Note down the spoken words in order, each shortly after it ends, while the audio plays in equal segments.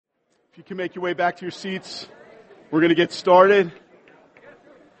If you can make your way back to your seats, we're going to get started.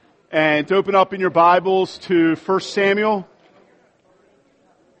 And open up in your Bibles to 1 Samuel.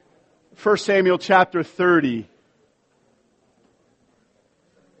 1 Samuel chapter 30.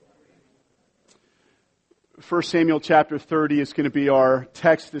 1 Samuel chapter 30 is going to be our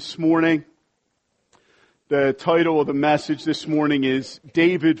text this morning. The title of the message this morning is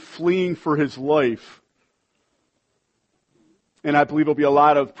David Fleeing for His Life. And I believe there'll be a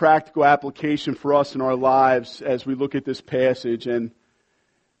lot of practical application for us in our lives as we look at this passage and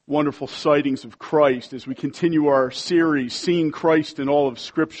wonderful sightings of Christ as we continue our series, Seeing Christ in All of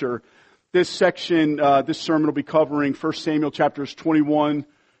Scripture. This section, this sermon will be covering 1 Samuel chapters 21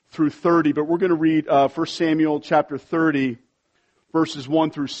 through 30, but we're going to read 1 Samuel chapter 30, verses 1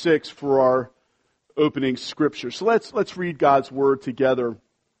 through 6 for our opening scripture. So let's read God's Word together.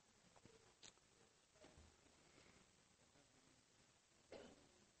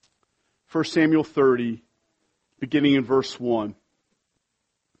 1 Samuel 30, beginning in verse 1.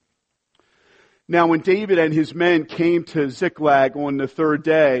 Now when David and his men came to Ziklag on the third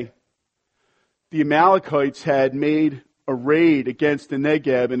day, the Amalekites had made a raid against the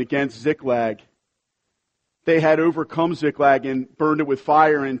Negeb and against Ziklag. They had overcome Ziklag and burned it with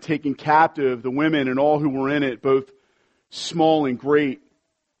fire and taken captive the women and all who were in it, both small and great.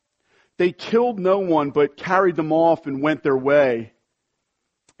 They killed no one but carried them off and went their way.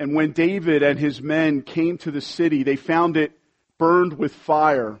 And when David and his men came to the city, they found it burned with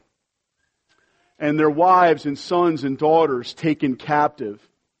fire, and their wives and sons and daughters taken captive.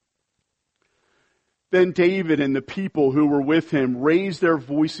 Then David and the people who were with him raised their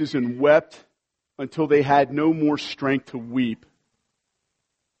voices and wept until they had no more strength to weep.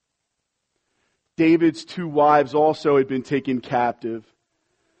 David's two wives also had been taken captive,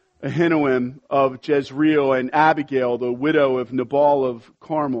 Ahinoam of Jezreel and Abigail, the widow of Nabal of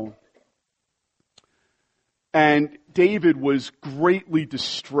Carmel. And David was greatly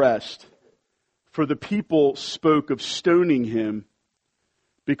distressed, for the people spoke of stoning him,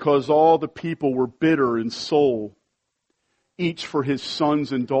 because all the people were bitter in soul, each for his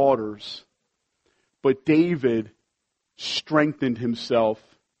sons and daughters. But David strengthened himself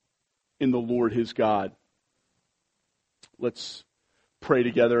in the Lord his God. Let's pray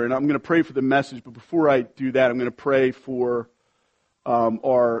together. And I'm going to pray for the message, but before I do that, I'm going to pray for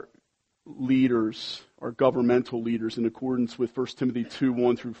our leaders, our governmental leaders, in accordance with 1 Timothy 2,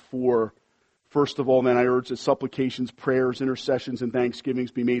 1 through 4. First of all, then, I urge that supplications, prayers, intercessions, and thanksgivings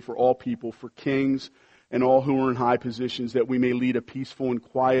be made for all people, for kings and all who are in high positions, that we may lead a peaceful and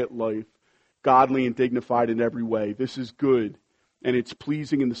quiet life, godly and dignified in every way. This is good, and it's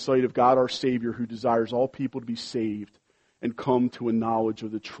pleasing in the sight of God our Savior, who desires all people to be saved and come to a knowledge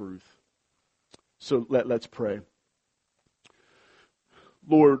of the truth. So let's pray.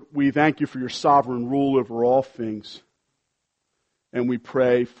 Lord, we thank you for your sovereign rule over all things. And we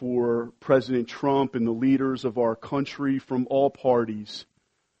pray for President Trump and the leaders of our country from all parties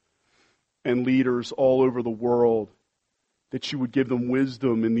and leaders all over the world, that you would give them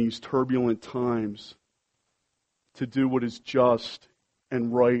wisdom in these turbulent times to do what is just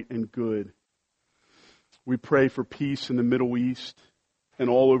and right and good. We pray for peace in the Middle East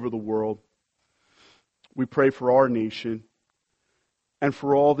and all over the world. We pray for our nation and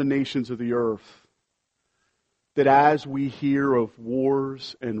for all the nations of the earth, that as we hear of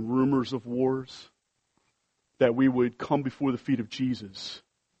wars and rumors of wars, that we would come before the feet of Jesus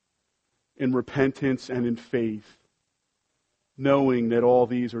in repentance and in faith, knowing that all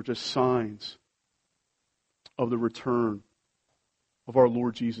these are just signs of the return of our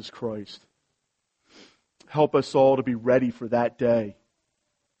Lord Jesus Christ. Help us all to be ready for that day.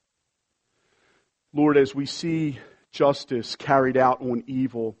 Lord, as we see justice carried out on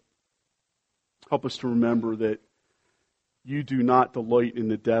evil, help us to remember that you do not delight in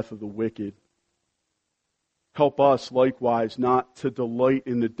the death of the wicked. Help us likewise not to delight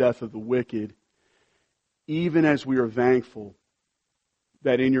in the death of the wicked, even as we are thankful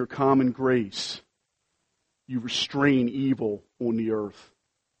that in your common grace you restrain evil on the earth.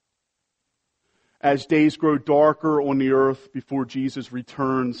 As days grow darker on the earth before Jesus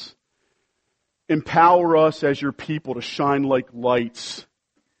returns, empower us as your people to shine like lights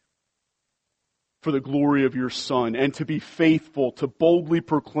for the glory of your Son, and to be faithful to boldly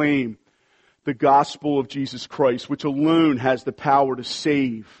proclaim the gospel of Jesus Christ, which alone has the power to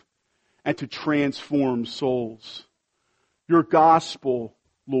save and to transform souls. Your gospel,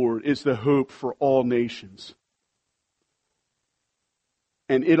 Lord, is the hope for all nations.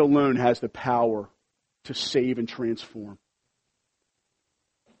 And it alone has the power to save and transform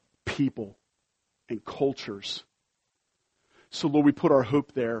people and cultures. So, Lord, we put our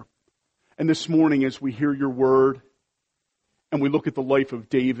hope there. And this morning, as we hear your word and we look at the life of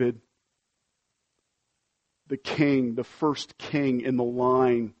David, the king, the first king in the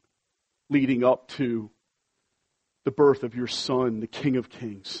line leading up to the birth of your Son, the King of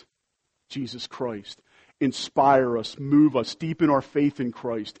Kings, Jesus Christ. Inspire us, move us, deepen our faith in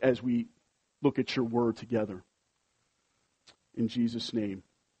Christ as we look at your word together. In Jesus' name,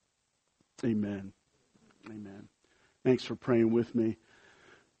 amen. Amen. Thanks for praying with me.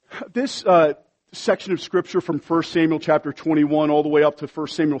 This section of Scripture from 1 Samuel chapter 21 all the way up to 1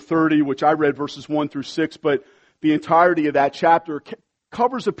 Samuel 30, which I read verses 1 through 6, but the entirety of that chapter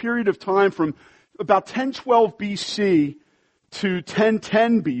covers a period of time from about 1012 BC to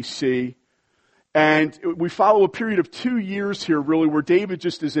 1010 BC. And we follow a period of 2 years here, really, where David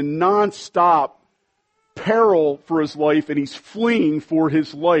just is in nonstop peril for his life, and he's fleeing for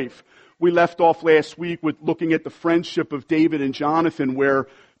his life. We left off last week with looking at the friendship of David and Jonathan, where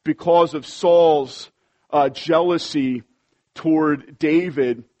because of Saul's jealousy toward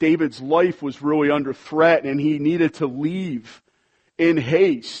David, David's life was really under threat, and he needed to leave in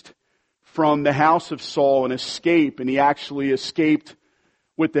haste from the house of Saul and escape. And he actually escaped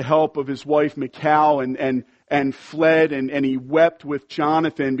with the help of his wife Michal and fled, and he wept with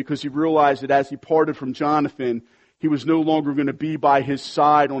Jonathan because he realized that as he parted from Jonathan, he was no longer going to be by his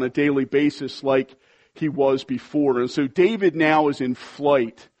side on a daily basis like he was before. And so David now is in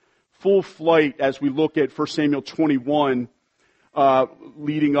flight, full flight, as we look at 1 Samuel 21,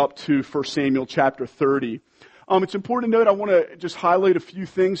 leading up to 1 Samuel chapter 30. It's important to note, I want to just highlight a few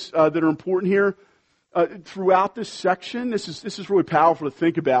things that are important here. Throughout this section, this is really powerful to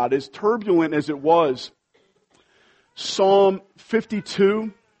think about. As turbulent as it was, Psalm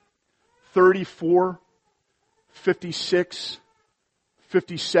 52, 34, 56,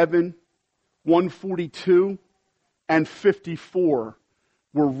 57, 142, and 54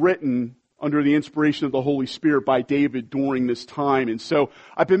 were written under the inspiration of the Holy Spirit by David during this time. And so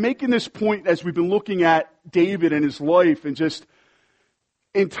I've been making this point as we've been looking at David and his life, and just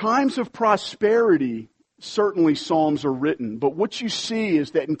in times of prosperity, certainly Psalms are written. But what you see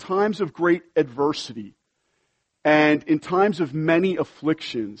is that in times of great adversity and in times of many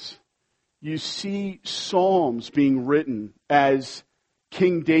afflictions, you see Psalms being written as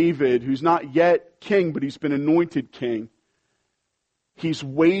King David, who's not yet king, but he's been anointed king. He's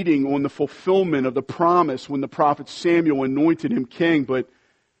waiting on the fulfillment of the promise when the prophet Samuel anointed him king. But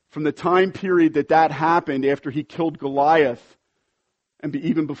from the time period that happened, after he killed Goliath, and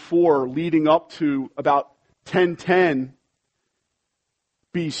even before, leading up to about 1010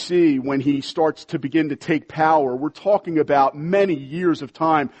 BC, when he starts to begin to take power, we're talking about many years of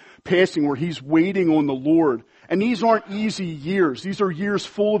time passing where he's waiting on the Lord. And these aren't easy years. These are years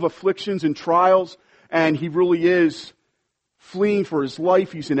full of afflictions and trials, and he really is fleeing for his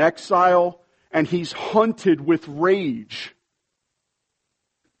life. He's in exile, and he's hunted with rage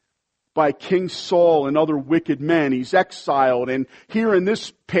by King Saul and other wicked men. He's exiled. And here in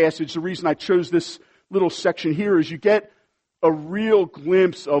this passage, the reason I chose this little section here is you get a real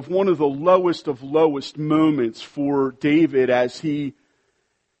glimpse of one of the lowest of lowest moments for David as he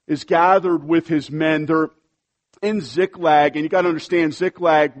is gathered with his men. They're in Ziklag, and you got to understand,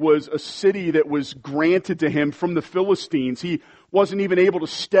 Ziklag was a city that was granted to him from the Philistines. He wasn't even able to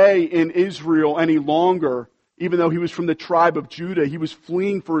stay in Israel any longer, even though he was from the tribe of Judah. He was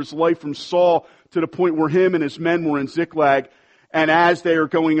fleeing for his life from Saul to the point where him and his men were in Ziklag. And as they are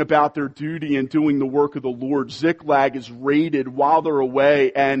going about their duty and doing the work of the Lord, Ziklag is raided while they're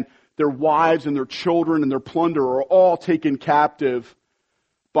away, and their wives and their children and their plunder are all taken captive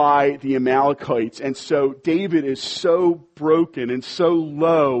by the Amalekites. And so David is so broken and so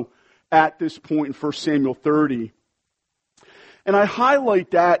low at this point in 1 Samuel 30. And I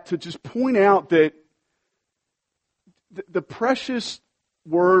highlight that to just point out that the precious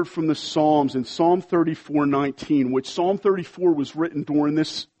word from the Psalms in Psalm 34:19, which Psalm 34 was written during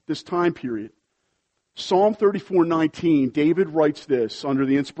this time period. Psalm 34:19, David writes this under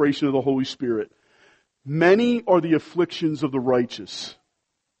the inspiration of the Holy Spirit. Many are the afflictions of the righteous,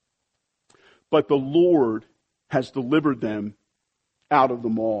 but the Lord has delivered them out of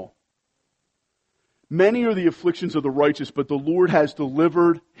them all. Many are the afflictions of the righteous, but the Lord has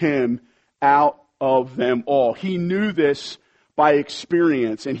delivered him out of them all. He knew this by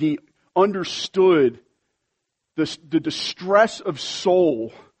experience, and he understood the distress of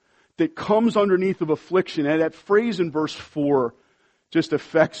soul that comes underneath of affliction. And that phrase in verse 4 just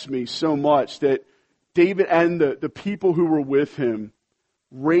affects me so much, that David and the people who were with him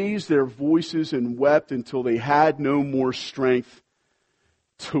raised their voices and wept until they had no more strength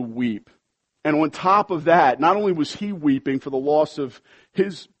to weep. And on top of that, not only was he weeping for the loss of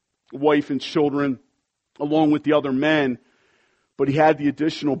his wife and children, along with the other men. But he had the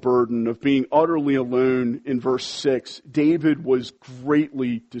additional burden of being utterly alone in verse 6. David was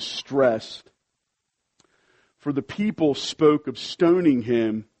greatly distressed, for the people spoke of stoning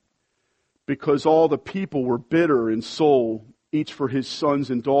him, because all the people were bitter in soul, each for his sons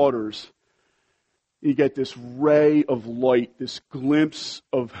and daughters. You get this ray of light, this glimpse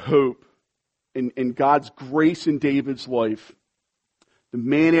of hope in God's grace in David's life. The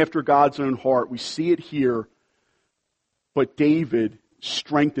man after God's own heart. We see it here. But David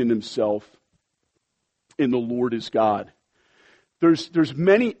strengthened himself in the Lord his God. There's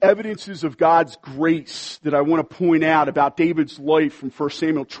many evidences of God's grace that I want to point out about David's life from 1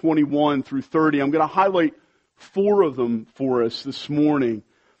 Samuel 21 through 30. I'm going to highlight 4 of them for us this morning.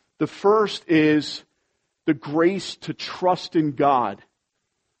 The first is the grace to trust in God.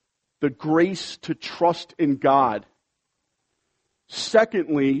 The grace to trust in God.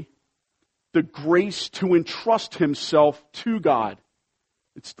 Secondly, the grace to entrust himself to God.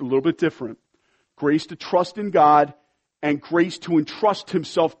 It's a little bit different. Grace to trust in God and grace to entrust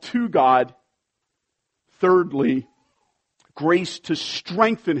himself to God. Thirdly, grace to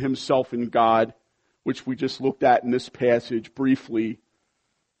strengthen himself in God, which we just looked at in this passage briefly.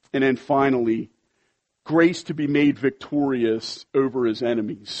 And then finally, grace to be made victorious over his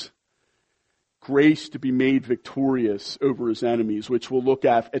enemies. Grace to be made victorious over his enemies, which we'll look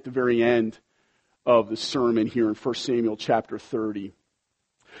at the very end of the sermon here in 1 Samuel chapter 30.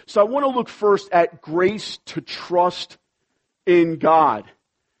 So I want to look first at grace to trust in God.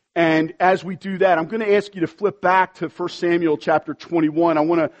 And as we do that, I'm going to ask you to flip back to 1 Samuel chapter 21. I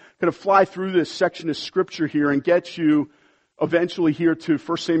want to kind of fly through this section of scripture here and get you eventually here to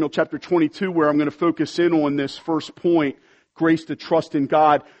 1 Samuel chapter 22, where I'm going to focus in on this first point, grace to trust in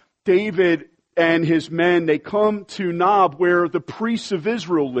God. David and his men, they come to Nob, where the priests of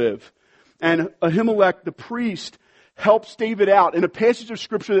Israel live. And Ahimelech, the priest, helps David out in a passage of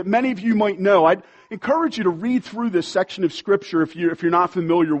scripture that many of you might know. I'd encourage you to read through this section of scripture if you're not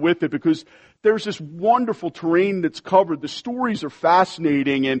familiar with it, because there's this wonderful terrain that's covered. The stories are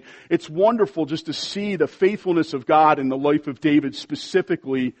fascinating, and it's wonderful just to see the faithfulness of God in the life of David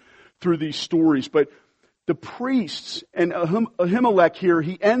specifically through these stories. But the priests and Ahimelech here,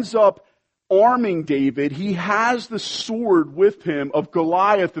 he ends up arming David. He has the sword with him of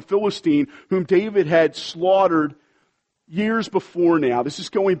Goliath the Philistine, whom David had slaughtered years before now. This is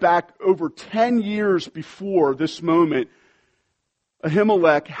going back over 10 years before this moment.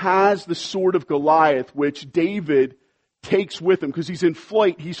 Ahimelech has the sword of Goliath, which David takes with him because he's in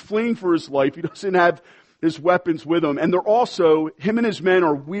flight. He's fleeing for his life. He doesn't have his weapons with him. And they're also, him and his men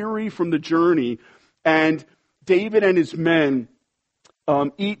are weary from the journey. And David and his men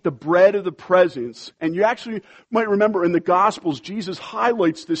eat the bread of the presence. And you actually might remember in the Gospels, Jesus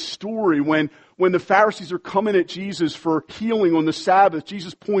highlights this story when the Pharisees are coming at Jesus for healing on the Sabbath.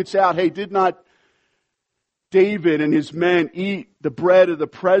 Jesus points out, hey, did not David and his men eat the bread of the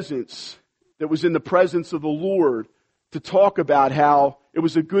presence that was in the presence of the Lord, to talk about how it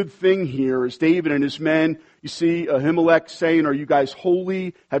was a good thing here as David and his men, you see Ahimelech saying, are you guys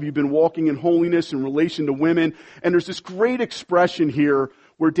holy? Have you been walking in holiness in relation to women? And there's this great expression here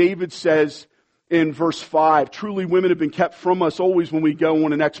where David says in verse 5, truly women have been kept from us always when we go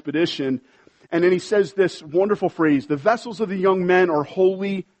on an expedition. And then he says this wonderful phrase, the vessels of the young men are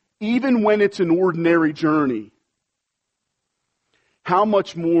holy even when it's an ordinary journey. How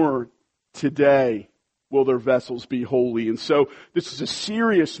much more today will their vessels be holy? And so this is a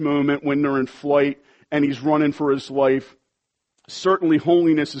serious moment when they're in flight and he's running for his life. Certainly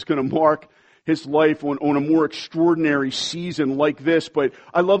holiness is going to mark his life on a more extraordinary season like this. But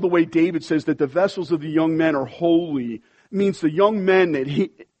I love the way David says that the vessels of the young men are holy. It means the young men that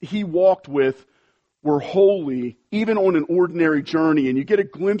he walked with were holy, even on an ordinary journey. And you get a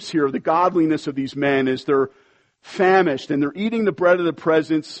glimpse here of the godliness of these men as they're famished and they're eating the bread of the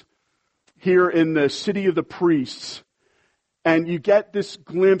presence here in the city of the priests. And you get this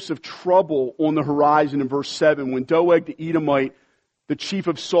glimpse of trouble on the horizon in verse 7 when Doeg the Edomite, the chief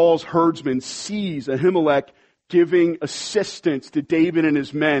of Saul's herdsmen, sees Ahimelech giving assistance to David and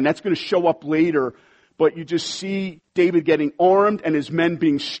his men. That's going to show up later, but you just see David getting armed and his men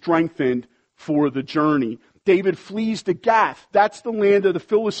being strengthened for the journey. David flees to Gath. That's the land of the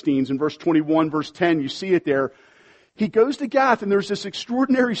Philistines in verse 21, verse 10. You see it there. He goes to Gath, and there's this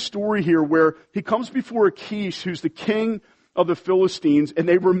extraordinary story here where he comes before Achish, who's the king of the Philistines, and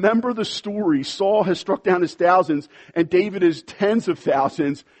they remember the story. Saul has struck down his thousands, and David is tens of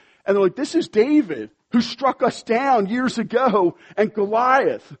thousands. And they're like, this is David, who struck us down years ago, and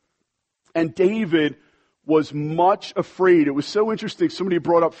Goliath. And David was much afraid. It was so interesting. Somebody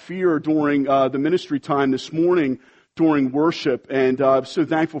brought up fear during the ministry time this morning during worship, and I'm so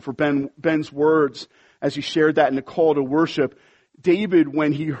thankful for Ben's words as he shared that in the call to worship. David,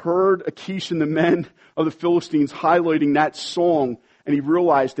 when he heard Achish and the men of the Philistines highlighting that song, and he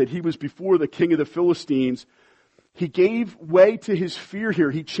realized that he was before the king of the Philistines, he gave way to his fear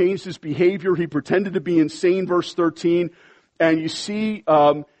here. He changed his behavior. He pretended to be insane, verse 13. And you see,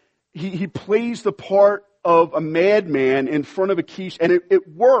 he plays the part of a madman in front of Achish, and it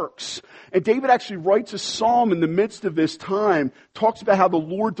works. And David actually writes a psalm in the midst of this time, talks about how the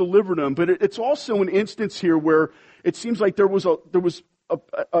Lord delivered him. But it's also an instance here where it seems like there was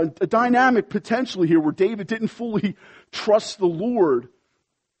a dynamic potentially here where David didn't fully trust the Lord.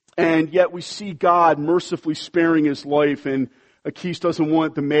 And yet we see God mercifully sparing his life, and Achish doesn't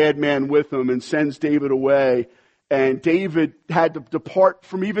want the madman with him and sends David away. And David had to depart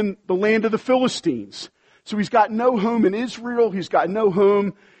from even the land of the Philistines. So he's got no home in Israel. He's got no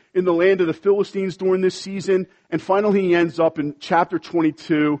home in the land of the Philistines during this season. And finally he ends up in chapter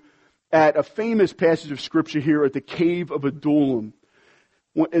 22 at a famous passage of scripture here at the cave of Adullam.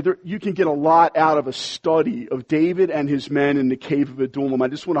 You can get a lot out of a study of David and his men in the cave of Adullam. I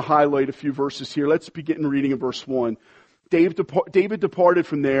just want to highlight a few verses here. Let's begin reading in verse 1. David departed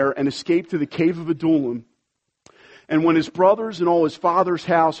from there and escaped to the cave of Adullam. And when his brothers and all his father's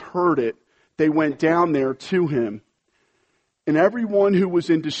house heard it, they went down there to him. And everyone who was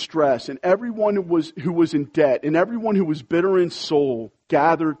in distress, and everyone who was in debt, and everyone who was bitter in soul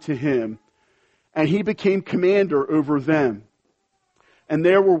gathered to him. And he became commander over them. And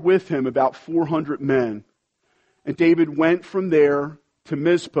there were with him about 400 men. And David went from there to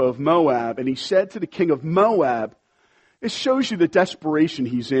Mizpah of Moab, and he said to the king of Moab, it shows you the desperation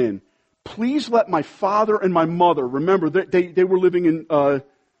he's in. Please let my father and my mother, remember, they were living in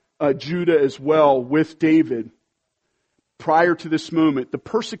Judah as well with David. Prior to this moment, the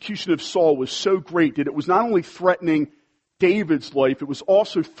persecution of Saul was so great that it was not only threatening David's life, it was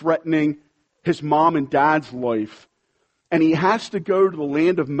also threatening his mom and dad's life. And he has to go to the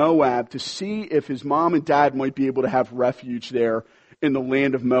land of Moab to see if his mom and dad might be able to have refuge there in the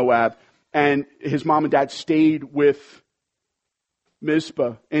land of Moab. And his mom and dad stayed with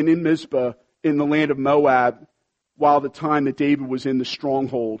Mizpah, and in Mizpah, in the land of Moab, while the time that David was in the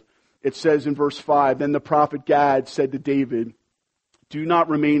stronghold. It says in verse 5, then the prophet Gad said to David, do not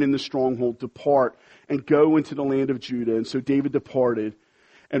remain in the stronghold, depart and go into the land of Judah. And so David departed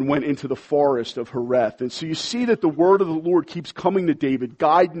and went into the forest of Hereth. And so you see that the word of the Lord keeps coming to David.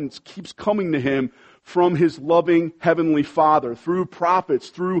 Guidance keeps coming to him from his loving heavenly Father, through prophets,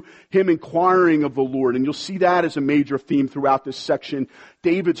 through him inquiring of the Lord. And you'll see that as a major theme throughout this section.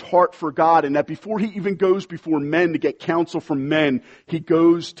 David's heart for God, and that before he even goes before men to get counsel from men, he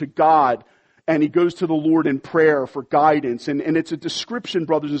goes to God, and he goes to the Lord in prayer for guidance. And it's a description,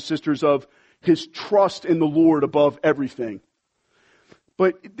 brothers and sisters, of his trust in the Lord above everything.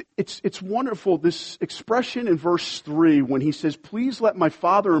 But it's wonderful, this expression in verse 3, when he says, please let my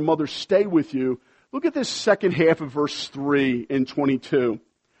father and mother stay with you. Look at this second half of verse 3 in 22.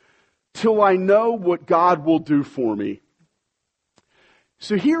 Till I know what God will do for me.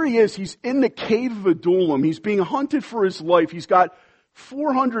 So here he is. He's in the cave of Adullam. He's being hunted for his life. He's got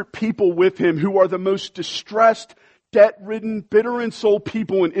 400 people with him who are the most distressed, debt-ridden, bitter in soul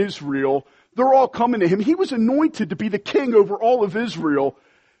people in Israel. They're all coming to him. He was anointed to be the king over all of Israel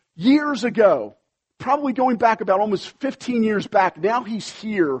years ago, probably going back about almost 15 years back. Now he's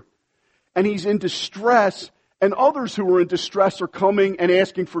here. And he's in distress, and others who are in distress are coming and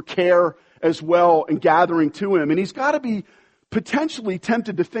asking for care as well and gathering to him. And he's got to be potentially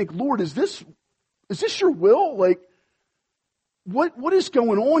tempted to think, Lord, is this your will? Like, what is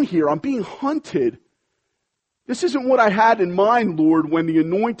going on here? I'm being hunted. This isn't what I had in mind, Lord, when the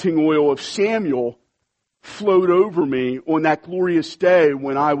anointing oil of Samuel flowed over me on that glorious day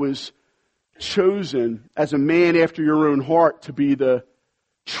when I was chosen as a man after your own heart to be the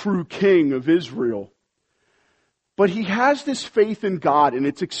true king of Israel. But he has this faith in God, and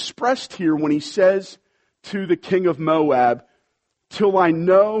it's expressed here when he says to the king of Moab, till I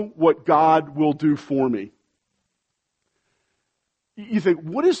know what God will do for me. You think,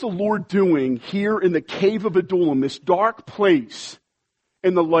 what is the Lord doing here in the cave of Adullam, this dark place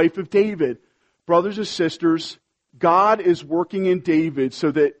in the life of David? Brothers and sisters, God is working in David so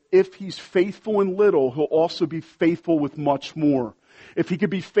that if he's faithful in little, he'll also be faithful with much more. If he could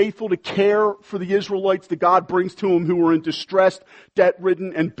be faithful to care for the Israelites that God brings to him who are in distress,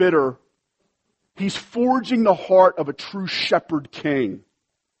 debt-ridden, and bitter, he's forging the heart of a true shepherd king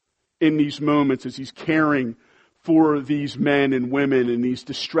in these moments as he's caring for these men and women and these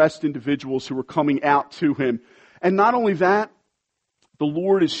distressed individuals who were coming out to him. And not only that, the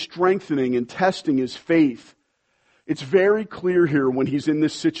Lord is strengthening and testing his faith. It's very clear here when he's in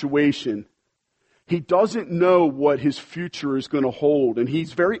this situation. He doesn't know what his future is going to hold. And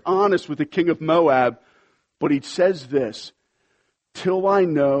he's very honest with the king of Moab, but he says this, till I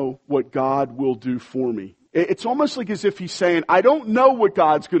know what God will do for me. It's almost like as if he's saying, I don't know what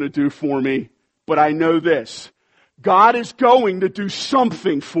God's going to do for me, but I know this. God is going to do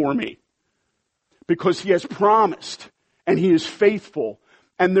something for me because he has promised and he is faithful.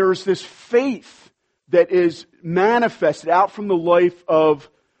 And there's this faith that is manifested out from the life of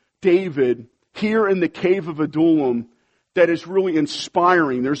David here in the cave of Adullam that is really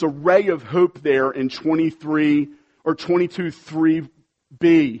inspiring. There's a ray of hope there in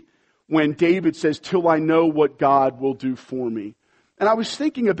 22:3b when David says, till I know what God will do for me. And I was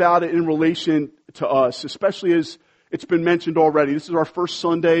thinking about it in relation to us, especially as it's been mentioned already. This is our first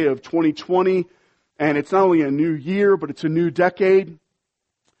Sunday of 2020, and it's not only a new year, but it's a new decade.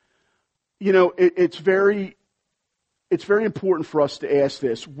 You know, it's very important for us to ask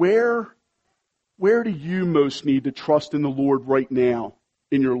this. Where do you most need to trust in the Lord right now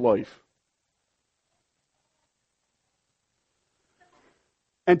in your life?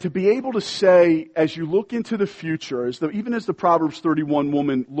 And to be able to say, as you look into the future, even as the Proverbs 31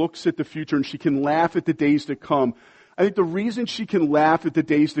 woman looks at the future and she can laugh at the days to come, I think the reason she can laugh at the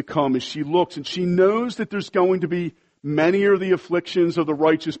days to come is she looks and she knows that there's going to be many are the afflictions of the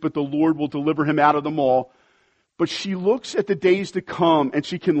righteous, but the Lord will deliver him out of them all. But she looks at the days to come and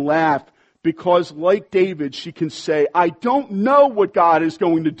she can laugh because, like David, she can say, I don't know what God is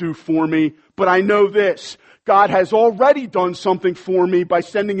going to do for me, but I know this. God has already done something for me by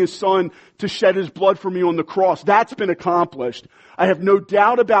sending his son to shed his blood for me on the cross. That's been accomplished. I have no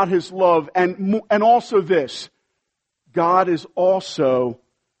doubt about his love. And also this, God is also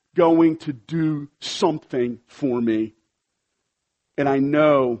going to do something for me. And I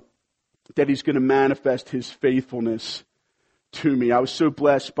know that he's going to manifest his faithfulness to me. I was so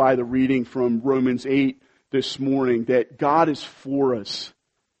blessed by the reading from Romans 8 this morning that God is for us.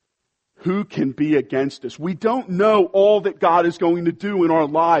 Who can be against us? We don't know all that God is going to do in our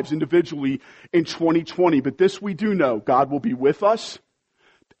lives individually in 2020, but this we do know. God will be with us,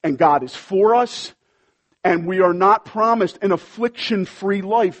 and God is for us, and we are not promised an affliction-free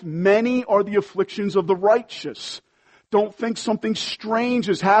life. Many are the afflictions of the righteous. Don't think something strange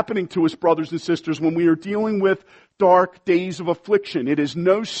is happening to us, brothers and sisters, when we are dealing with dark days of affliction. It is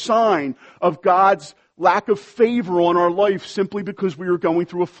no sign of God's lack of favor on our life simply because we are going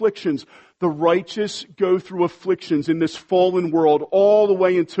through afflictions. The righteous go through afflictions in this fallen world all the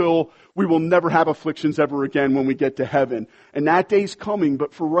way until we will never have afflictions ever again when we get to heaven. And that day's coming,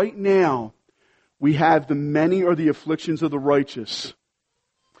 but for right now, we have the many are the afflictions of the righteous.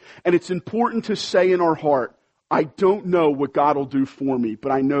 And it's important to say in our heart, I don't know what God will do for me,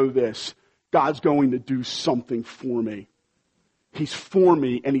 but I know this. God's going to do something for me. He's for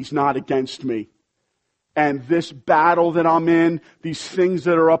me and he's not against me. And this battle that I'm in, these things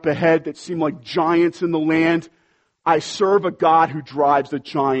that are up ahead that seem like giants in the land, I serve a God who drives the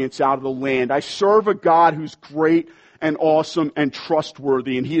giants out of the land. I serve a God who's great and awesome and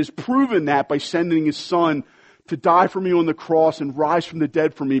trustworthy. And he has proven that by sending his son to die for me on the cross and rise from the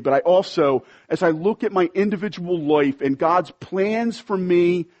dead for me. But I also, as I look at my individual life and God's plans for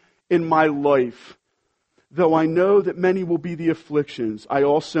me in my life, though I know that many will be the afflictions, I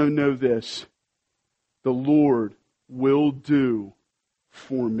also know this. The Lord will do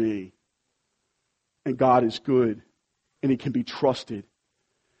for me. And God is good, and he can be trusted.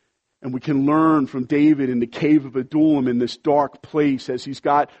 And we can learn from David in the cave of Adullam in this dark place as he's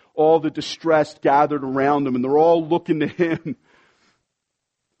got all the distressed gathered around him, and they're all looking to him.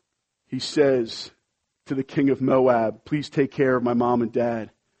 He says to the king of Moab, please take care of my mom and dad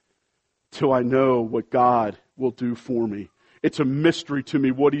till I know what God will do for me. It's a mystery to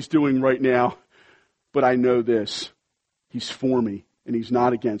me what he's doing right now. But I know this, he's for me and he's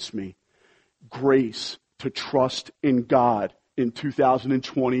not against me. Grace to trust in God in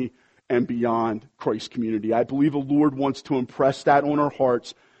 2020 and beyond, Christ community. I believe the Lord wants to impress that on our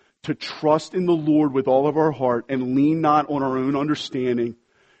hearts, to trust in the Lord with all of our heart and lean not on our own understanding.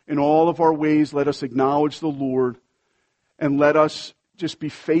 In all of our ways, let us acknowledge the Lord and let us just be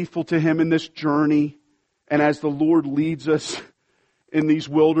faithful to him in this journey. And as the Lord leads us in these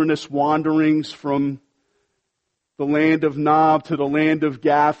wilderness wanderings from the land of Nob to the land of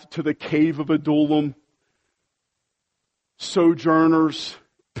Gath to the cave of Adullam, sojourners,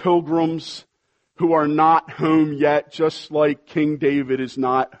 pilgrims who are not home yet, just like King David is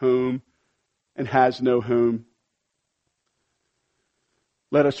not home and has no home.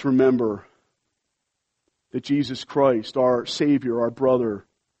 let us remember that Jesus Christ, our Savior, our brother,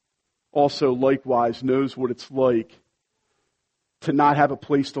 also likewise knows what it's like to not have a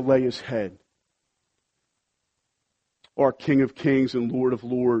place to lay his head. Our King of Kings and Lord of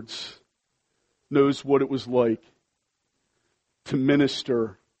Lords knows what it was like to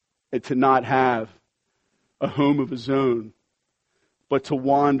minister and to not have a home of his own, but to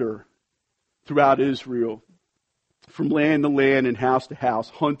wander throughout Israel, from land to land and house to house,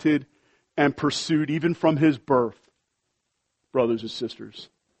 hunted and pursued even from his birth, brothers and sisters.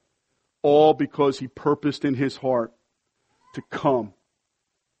 All because he purposed in his heart to come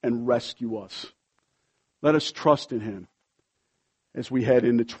and rescue us. Let us trust in him as we head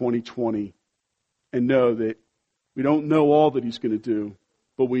into 2020 and know that we don't know all that he's going to do,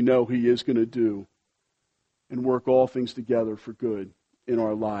 but we know he is going to do and work all things together for good in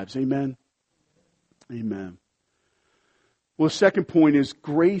our lives. Amen? Amen. Well, the second point is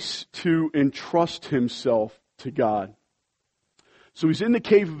grace to entrust himself to God. So he's in the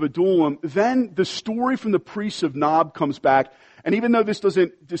cave of Adullam. Then the story from the priests of Nob comes back. And even though this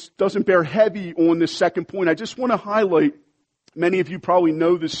doesn't bear heavy on this second point, I just want to highlight, many of you probably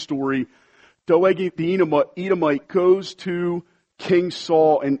know this story. Doeg the Edomite goes to King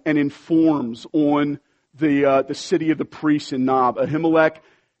Saul and informs on the city of the priests in Nob. Ahimelech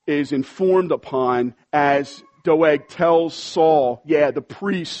is informed upon as Doeg tells Saul, the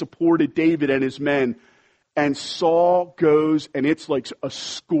priests supported David and his men. And Saul goes, and it's like a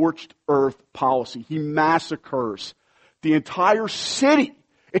scorched earth policy. He massacres the entire city.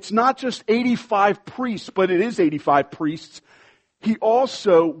 It's not just 85 priests, but it is 85 priests. He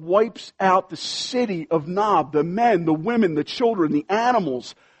also wipes out the city of Nob, the men, the women, the children, the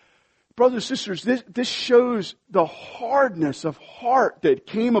animals. Brothers and sisters, this shows the hardness of heart that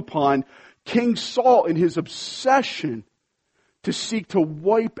came upon King Saul in his obsession to seek to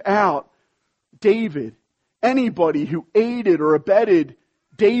wipe out David. Anybody who aided or abetted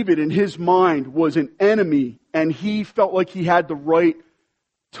David in his mind was an enemy, and he felt like he had the right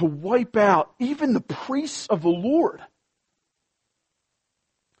to wipe out even the priests of the Lord.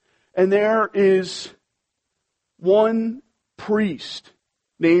 And there is one priest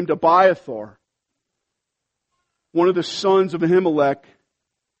named Abiathar, one of the sons of Ahimelech,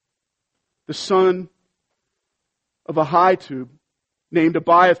 the son of Ahitub, named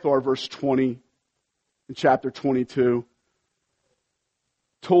Abiathar, verse 20, in chapter 22,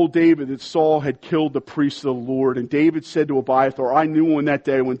 told David that Saul had killed the priests of the Lord. And David said to Abiathar, I knew on that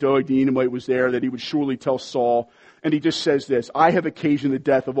day when Doeg the Edomite was there that he would surely tell Saul. And he just says this, I have occasioned the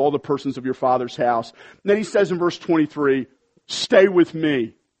death of all the persons of your father's house. And then he says in verse 23, stay with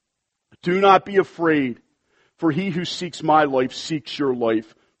me. Do not be afraid, for he who seeks my life seeks your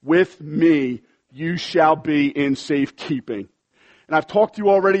life. With me you shall be in safekeeping. And I've talked to you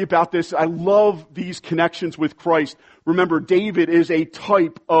already about this. I love these connections with Christ. Remember, David is a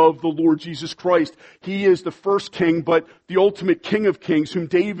type of the Lord Jesus Christ. He is the first king, but the ultimate King of Kings, whom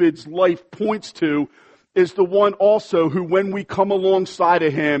David's life points to, is the one also who, when we come alongside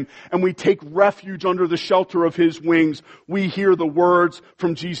of him and we take refuge under the shelter of his wings, we hear the words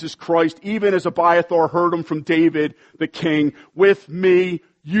from Jesus Christ, even as Abiathar heard them from David the king. With me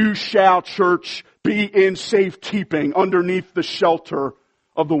you shall, church, be in safekeeping underneath the shelter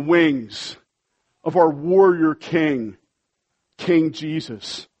of the wings of our warrior king, King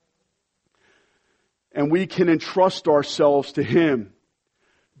Jesus. And we can entrust ourselves to him.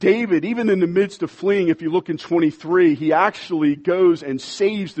 David, even in the midst of fleeing, if you look in 23, he actually goes and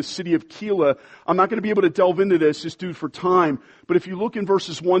saves the city of Keilah. I'm not going to be able to delve into this, just due for time. But if you look in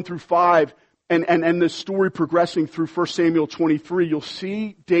verses 1 through 5, and the story progressing through 1 Samuel 23, you'll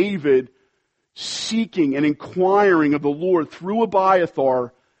see David seeking and inquiring of the Lord through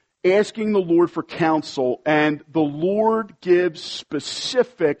Abiathar, asking the Lord for counsel. And the Lord gives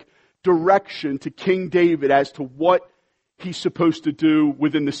specific direction to King David as to what he's supposed to do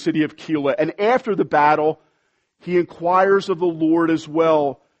within the city of Keilah. And after the battle, he inquires of the Lord as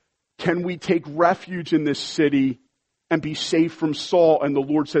well, can we take refuge in this city and be safe from Saul? And the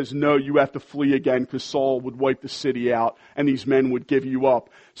Lord says, no, you have to flee again, because Saul would wipe the city out and these men would give you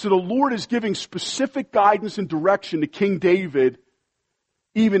up. So the Lord is giving specific guidance and direction to King David,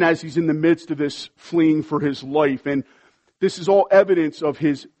 even as he's in the midst of this fleeing for his life. And this is all evidence of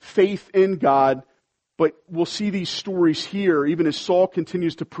his faith in God. But we'll see these stories here, even as Saul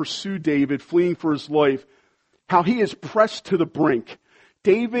continues to pursue David, fleeing for his life, how he is pressed to the brink.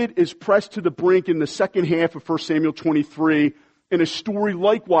 David is pressed to the brink in the second half of 1 Samuel 23, in a story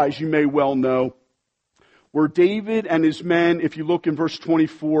likewise you may well know, where David and his men, if you look in verse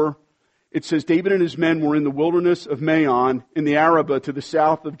 24, it says, David and his men were in the wilderness of Maon, in the Arabah to the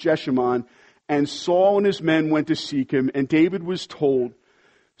south of Jeshimon, and Saul and his men went to seek him, and David was told.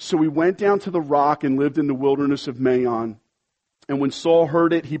 So he went down to the rock and lived in the wilderness of Maon. And when Saul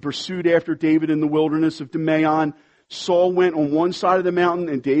heard it, he pursued after David in the wilderness of Maon. Saul went on one side of the mountain,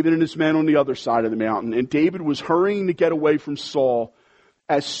 and David and his men on the other side of the mountain. And David was hurrying to get away from Saul,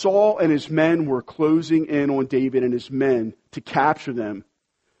 as Saul and his men were closing in on David and his men to capture them.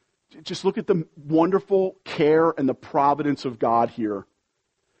 Just look at the wonderful care and the providence of God here.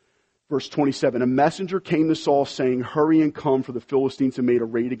 Verse 27, a messenger came to Saul saying, hurry and come, for the Philistines have made a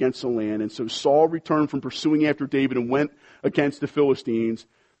raid against the land. And so Saul returned from pursuing after David and went against the Philistines.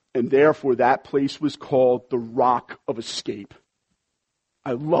 And therefore that place was called the Rock of Escape.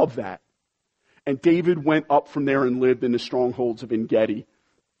 I love that. And David went up from there and lived in the strongholds of En-Gedi.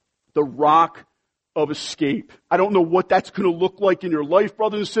 The Rock of Escape. I don't know what that's going to look like in your life,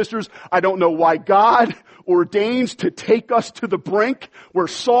 brothers and sisters. I don't know why God ordains to take us to the brink where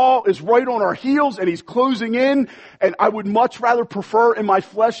Saul is right on our heels and he's closing in. And I would much rather prefer in my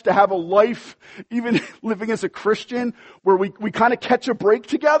flesh to have a life, even living as a Christian, where we kind of catch a break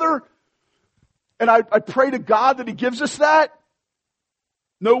together. And I pray to God that He gives us that.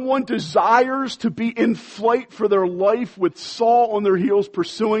 No one desires to be in flight for their life with Saul on their heels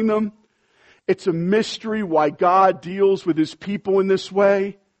pursuing them. It's a mystery why God deals with His people in this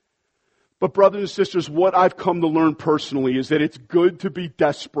way. But brothers and sisters, what I've come to learn personally is that it's good to be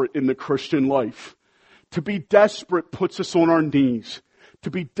desperate in the Christian life. To be desperate puts us on our knees.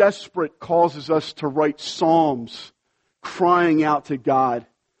 To be desperate causes us to write psalms, crying out to God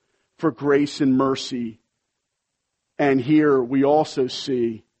for grace and mercy. And here we also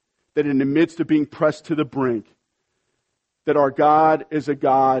see that in the midst of being pressed to the brink, that our God is a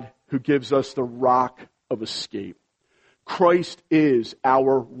God who gives us the rock of escape. Christ is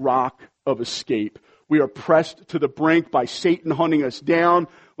our rock of escape. We are pressed to the brink by Satan hunting us down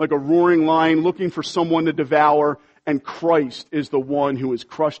like a roaring lion looking for someone to devour, and Christ is the one who has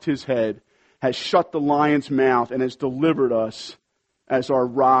crushed his head, has shut the lion's mouth, and has delivered us as our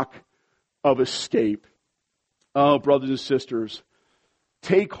rock of escape. Oh, brothers and sisters,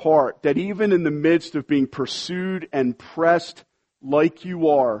 take heart that even in the midst of being pursued and pressed like you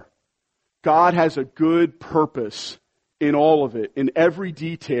are, God has a good purpose in all of it, in every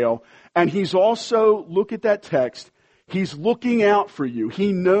detail. And He's also, look at that text, He's looking out for you.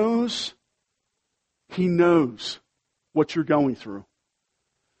 He knows what you're going through.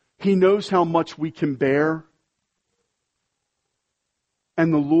 He knows how much we can bear.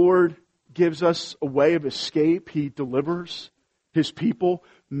 And the Lord gives us a way of escape. He delivers His people.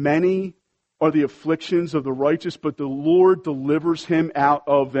 Many are the afflictions of the righteous, but the Lord delivers him out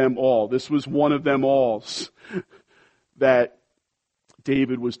of them all. This was one of them alls, that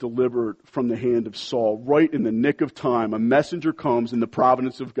David was delivered from the hand of Saul. Right in the nick of time, a messenger comes in the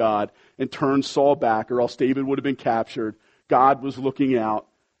providence of God and turns Saul back, or else David would have been captured. God was looking out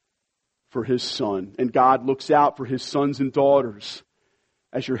for His son, and God looks out for His sons and daughters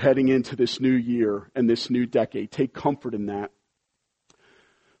as you're heading into this new year and this new decade. Take comfort in that.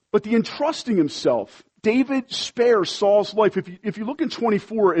 But the entrusting himself, David spares Saul's life. If you look in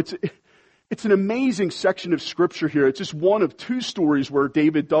 24, it's an amazing section of Scripture here. It's just one of two stories where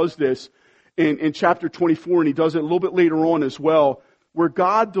David does this in chapter 24, and he does it a little bit later on as well, where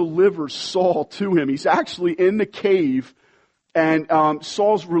God delivers Saul to him. He's actually in the cave, and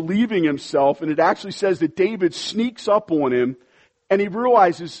Saul's relieving himself, and it actually says that David sneaks up on him, and he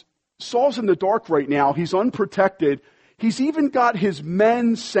realizes Saul's in the dark right now. He's unprotected. He's even got his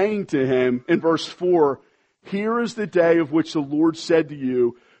men saying to him in verse 4, here is the day of which the Lord said to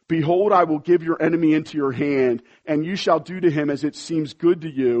you, behold, I will give your enemy into your hand, and you shall do to him as it seems good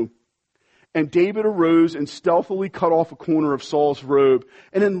to you. And David arose and stealthily cut off a corner of Saul's robe.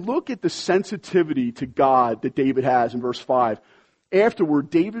 And then look at the sensitivity to God that David has in verse 5.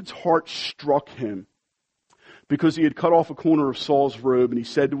 Afterward, David's heart struck him because he had cut off a corner of Saul's robe, and he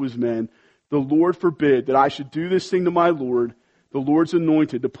said to his men, the Lord forbid that I should do this thing to my Lord, the Lord's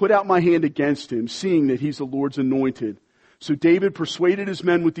anointed, to put out my hand against him, seeing that he's the Lord's anointed. So David persuaded his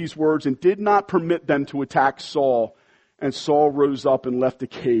men with these words and did not permit them to attack Saul. And Saul rose up and left the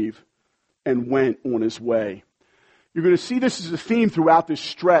cave and went on his way. You're going to see this as a theme throughout this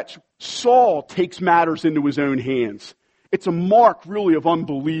stretch. Saul takes matters into his own hands. It's a mark, really, of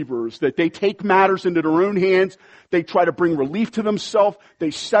unbelievers, that they take matters into their own hands. They try to bring relief to themselves.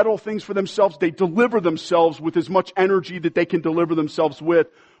 They settle things for themselves. They deliver themselves with as much energy that they can deliver themselves with.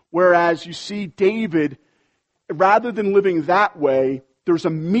 Whereas you see David, rather than living that way, there's a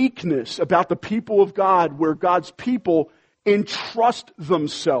meekness about the people of God where God's people entrust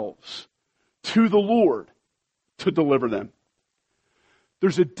themselves to the Lord to deliver them.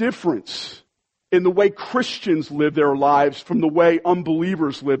 There's a difference in the way Christians live their lives from the way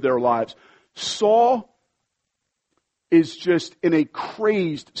unbelievers live their lives. Saul is just in a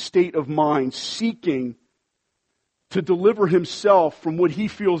crazed state of mind, seeking to deliver himself from what he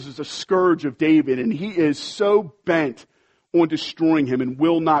feels is a scourge of David, and he is so bent on destroying him and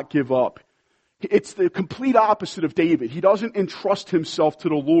will not give up. It's the complete opposite of David. He doesn't entrust himself to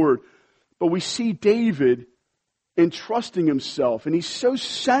the Lord, but we see David entrusting himself, and he's so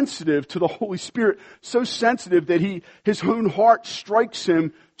sensitive to the Holy Spirit, so sensitive that his own heart strikes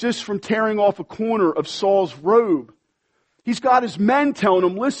him just from tearing off a corner of Saul's robe. He's got his men telling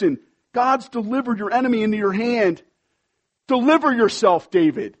him, listen, God's delivered your enemy into your hand. Deliver yourself,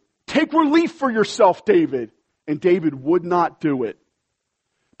 David. Take relief for yourself, David. And David would not do it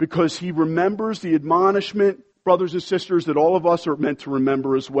because he remembers the admonishment, brothers and sisters, that all of us are meant to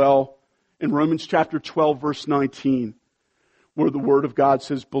remember as well. In Romans chapter 12, verse 19, where the Word of God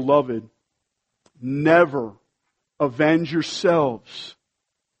says, Beloved, never avenge yourselves,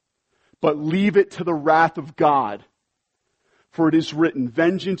 but leave it to the wrath of God. For it is written,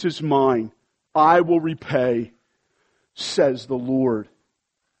 Vengeance is mine, I will repay, says the Lord.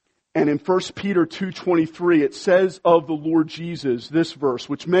 And in 1 Peter 2:23, it says of the Lord Jesus, this verse,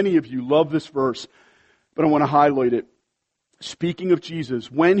 which many of you love this verse, but I want to highlight it. Speaking of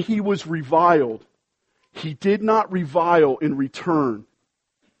Jesus, when he was reviled, he did not revile in return.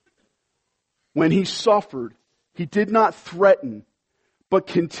 When he suffered, he did not threaten, but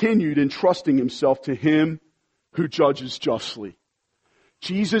continued entrusting himself to him who judges justly.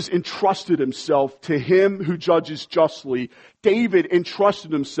 Jesus entrusted himself to him who judges justly. David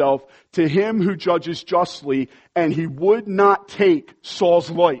entrusted himself to him who judges justly, and he would not take Saul's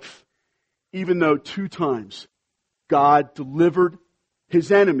life, even though 2 times God delivered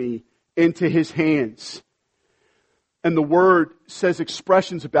his enemy into his hands. And the Word says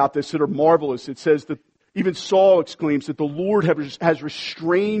expressions about this that are marvelous. It says that even Saul exclaims that the Lord has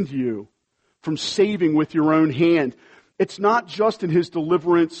restrained you from saving with your own hand. It's not just in his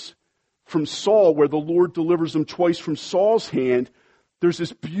deliverance from Saul where the Lord delivers him twice from Saul's hand. There's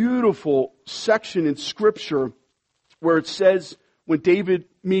this beautiful section in Scripture where it says when David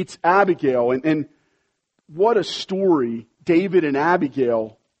meets Abigail, and what a story David and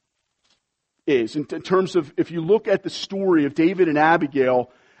Abigail is. In terms of, if you look at the story of David and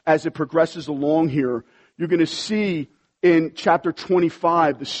Abigail as it progresses along here, you're going to see in chapter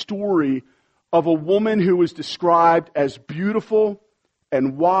 25 the story of a woman who is described as beautiful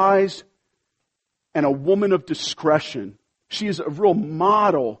and wise and a woman of discretion. She is a real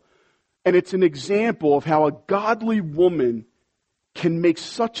model, and it's an example of how a godly woman can make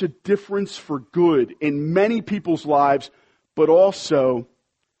such a difference for good in many people's lives, but also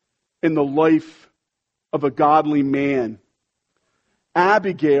in the life of a godly man.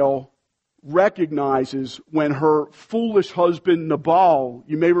 Abigail recognizes when her foolish husband Nabal,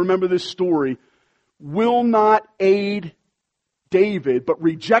 you may remember this story, will not aid David, but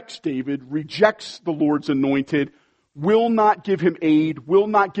rejects David, rejects the Lord's anointed, will not give him aid, will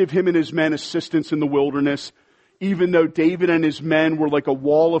not give him and his men assistance in the wilderness, even though David and his men were like a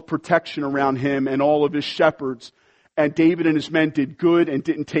wall of protection around him and all of his shepherds. And David and his men did good and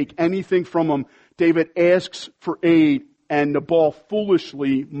didn't take anything from him. David asks for aid, and Nabal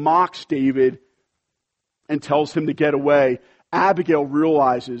foolishly mocks David and tells him to get away. Abigail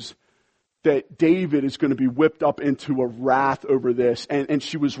realizes that David is going to be whipped up into a wrath over this. And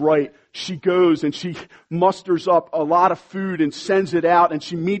she was right. She goes and she musters up a lot of food and sends it out, and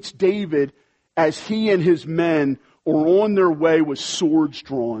she meets David as he and his men are on their way with swords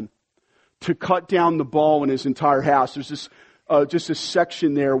drawn to cut down Nabal and his entire house. There's this just a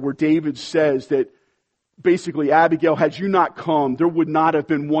section there where David says that basically, Abigail, had you not come, there would not have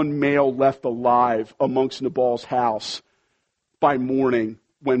been one male left alive amongst Nabal's house by morning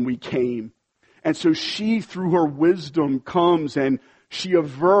when we came. And so she, through her wisdom, comes and she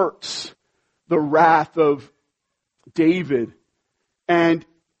averts the wrath of David. And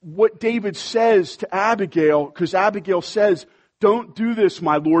what David says to Abigail, because Abigail says, don't do this,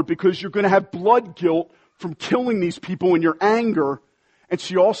 my Lord, because you're going to have blood guilt from killing these people in your anger. And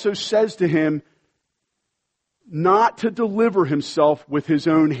she also says to him, not to deliver himself with his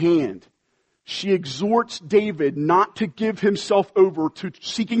own hand. She exhorts David not to give himself over to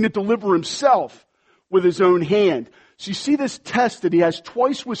seeking to deliver himself with his own hand. So you see this test that he has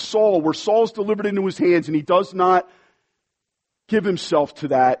twice with Saul, where Saul's delivered into his hands and he does not give himself to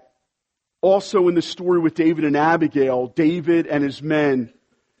that. Also in the story with David and Abigail, David and his men,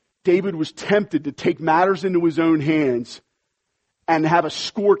 David was tempted to take matters into his own hands and have a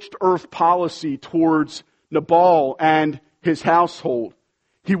scorched earth policy towards Nabal and his household.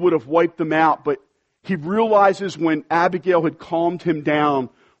 He would have wiped them out, but he realizes when Abigail had calmed him down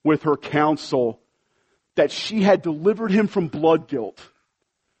with her counsel that she had delivered him from blood guilt.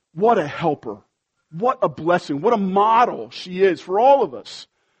 What a helper. What a blessing. What a model she is for all of us.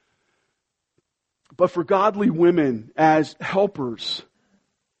 But for godly women as helpers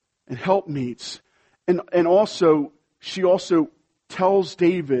and helpmeets. And also, she also tells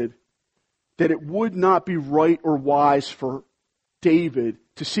David that it would not be right or wise for David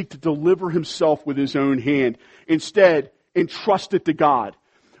to seek to deliver himself with his own hand. Instead, entrust it to God.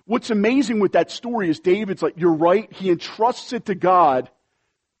 What's amazing with that story is David's like, you're right, he entrusts it to God,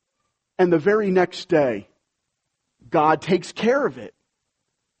 and the very next day, God takes care of it.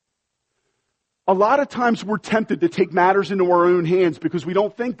 A lot of times we're tempted to take matters into our own hands because we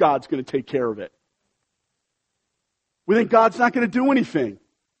don't think God's going to take care of it. We think God's not going to do anything.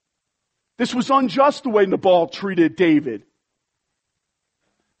 This was unjust the way Nabal treated David.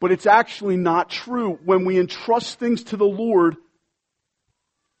 But it's actually not true. When we entrust things to the Lord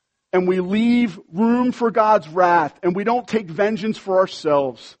and we leave room for God's wrath and we don't take vengeance for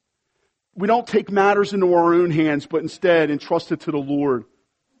ourselves, we don't take matters into our own hands, but instead entrust it to the Lord,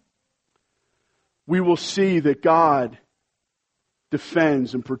 we will see that God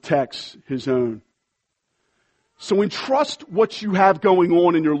defends and protects His own. So entrust what you have going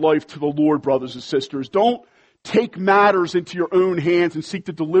on in your life to the Lord, brothers and sisters. Don't take matters into your own hands and seek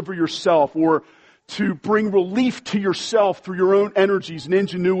to deliver yourself or to bring relief to yourself through your own energies and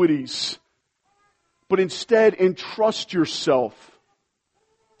ingenuities. But instead, entrust yourself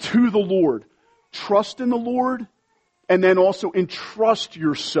to the Lord. Trust in the Lord, and then also entrust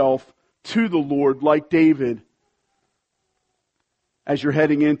yourself to the Lord like David as you're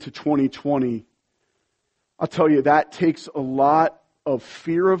heading into 2020. I'll tell you, that takes a lot of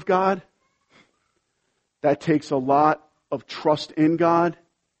fear of God. That takes a lot of trust in God.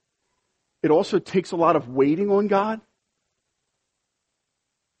 It also takes a lot of waiting on God.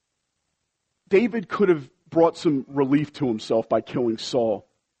 David could have brought some relief to himself by killing Saul.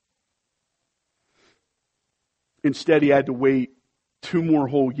 Instead, he had to wait 2 more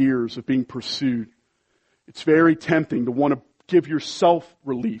whole years of being pursued. It's very tempting to want to give yourself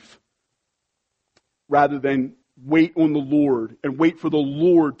relief rather than wait on the Lord and wait for the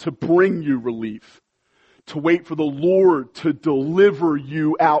Lord to bring you relief, to wait for the Lord to deliver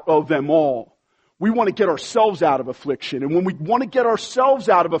you out of them all. We want to get ourselves out of affliction. And when we want to get ourselves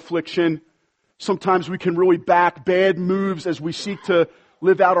out of affliction, sometimes we can really back bad moves as we seek to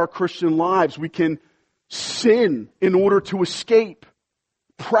live out our Christian lives. We can sin in order to escape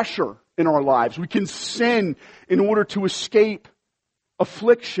pressure in our lives. We can sin in order to escape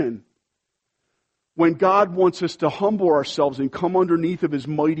affliction. When God wants us to humble ourselves and come underneath of His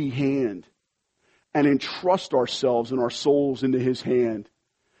mighty hand and entrust ourselves and our souls into His hand.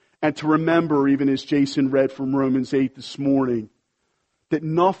 And to remember, even as Jason read from Romans 8 this morning, that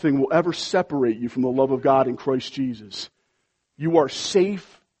nothing will ever separate you from the love of God in Christ Jesus. You are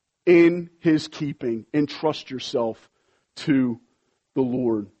safe in His keeping. Entrust yourself to the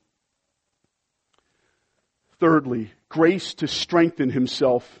Lord. Thirdly, grace to strengthen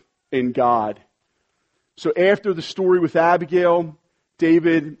himself in God. So after the story with Abigail,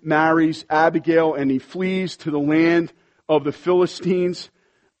 David marries Abigail and he flees to the land of the Philistines.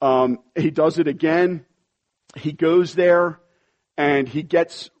 He does it again. He goes there and he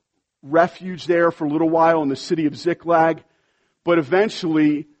gets refuge there for a little while in the city of Ziklag. But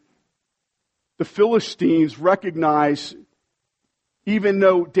eventually, the Philistines recognize, even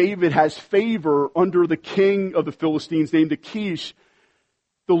though David has favor under the king of the Philistines named Achish,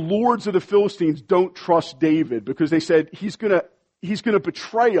 the lords of the Philistines don't trust David because they said he's going to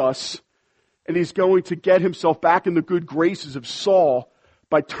betray us and he's going to get himself back in the good graces of Saul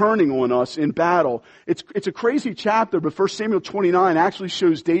by turning on us in battle. It's a crazy chapter, but 1 Samuel 29 actually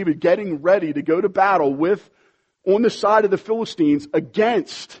shows David getting ready to go to battle on the side of the Philistines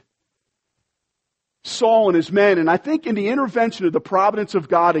against Saul and his men. And I think in the intervention of the providence of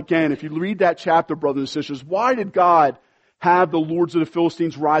God again, if you read that chapter, brothers and sisters, why did God have the lords of the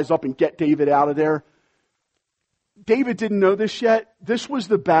Philistines rise up and get David out of there? David didn't know this yet. This was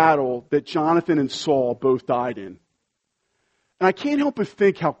the battle that Jonathan and Saul both died in. And I can't help but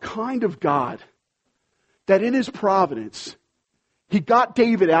think how kind of God that in His providence, He got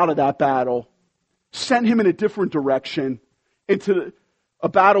David out of that battle, sent him in a different direction into a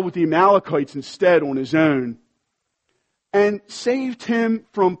battle with the Amalekites instead on his own, and saved him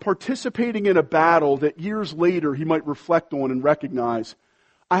from participating in a battle that years later he might reflect on and recognize,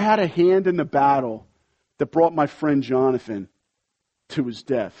 I had a hand in the battle that brought my friend Jonathan to his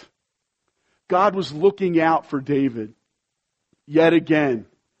death. God was looking out for David yet again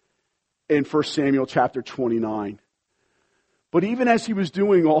in 1 Samuel chapter 29. But even as he was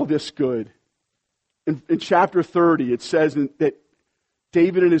doing all this good, in chapter 30, it says that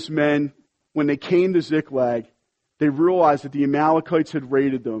David and his men, when they came to Ziklag, they realized that the Amalekites had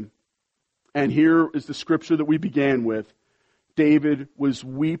raided them. And here is the scripture that we began with. David was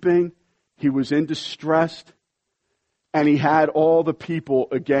weeping, he was in distress, and he had all the people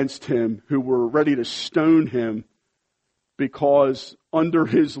against him who were ready to stone him because under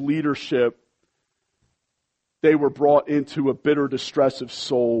his leadership, they were brought into a bitter distress of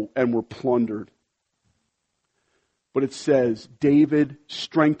soul and were plundered. But it says, David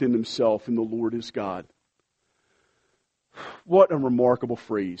strengthened himself in the Lord his God. What a remarkable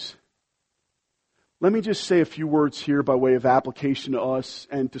phrase. Let me just say a few words here by way of application to us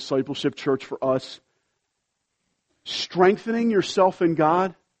and Discipleship Church for us. Strengthening yourself in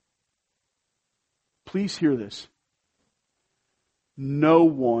God, please hear this. No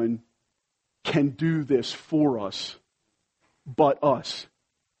one can do this for us but us.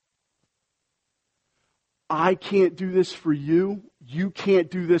 I can't do this for you. You can't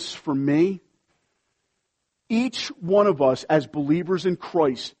do this for me. Each one of us as believers in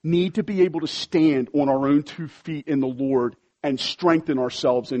Christ need to be able to stand on our own 2 feet in the Lord and strengthen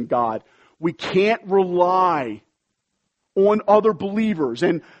ourselves in God. We can't rely on other believers,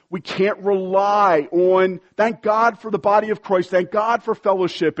 and we can't rely on, thank God for the body of Christ, thank God for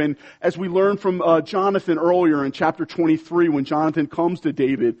fellowship. And as we learned from Jonathan earlier in chapter 23, when Jonathan comes to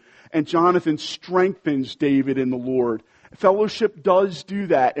David, and Jonathan strengthens David in the Lord. Fellowship does do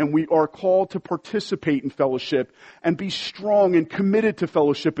that, and we are called to participate in fellowship and be strong and committed to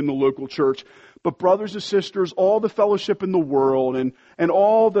fellowship in the local church. But brothers and sisters, all the fellowship in the world and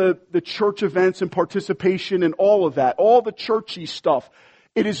all the church events and participation and all of that, all the churchy stuff,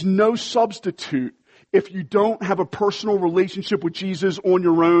 it is no substitute if you don't have a personal relationship with Jesus on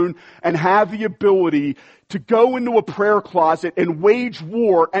your own and have the ability to go into a prayer closet and wage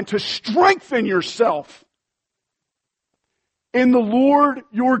war and to strengthen yourself in the Lord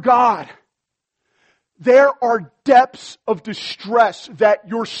your God. There are depths of distress that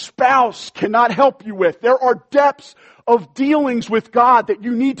your spouse cannot help you with. There are depths of dealings with God that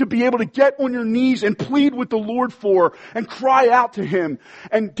you need to be able to get on your knees and plead with the Lord for and cry out to Him.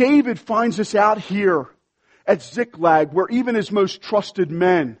 And David finds this out here at Ziklag, where even his most trusted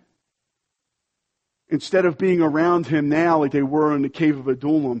men, instead of being around him now like they were in the cave of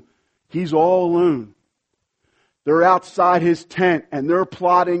Adullam, he's all alone. They're outside his tent and they're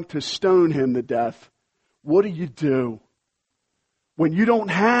plotting to stone him to death. What do when you don't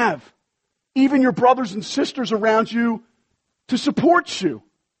have even your brothers and sisters around you to support you?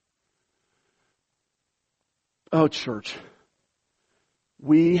 Oh, church,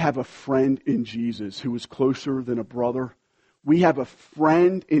 we have a friend in Jesus who is closer than a brother. We have a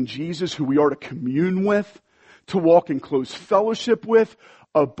friend in Jesus who we are to commune with, to walk in close fellowship with,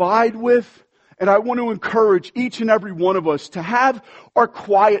 abide with. And I want to encourage each and every one of us to have our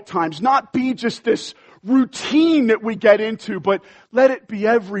quiet times, not be just this routine that we get into, but let it be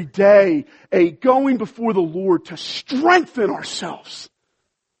every day a going before the Lord to strengthen ourselves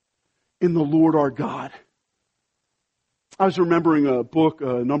in the Lord our God. I was remembering a book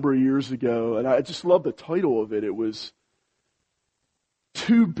a number of years ago, and I just love the title of it. It was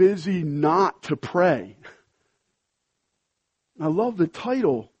Too Busy Not to Pray. I love the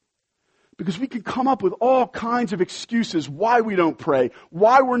title because we can come up with all kinds of excuses why we don't pray,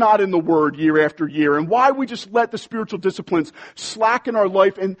 why we're not in the Word year after year, and why we just let the spiritual disciplines slack in our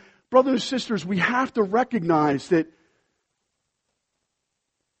life. And brothers and sisters, we have to recognize that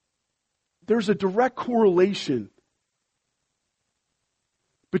there's a direct correlation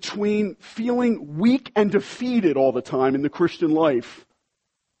between feeling weak and defeated all the time in the Christian life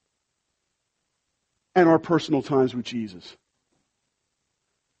and our personal times with Jesus.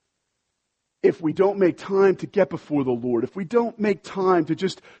 If we don't make time to get before the Lord, if we don't make time to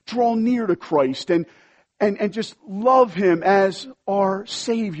just draw near to Christ and just love Him as our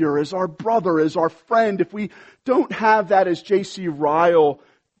Savior, as our brother, as our friend, if we don't have that, as J.C. Ryle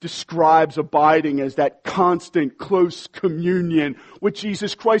describes abiding as that constant, close communion with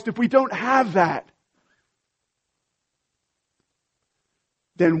Jesus Christ, if we don't have that,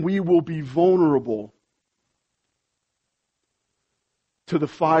 then we will be vulnerable to the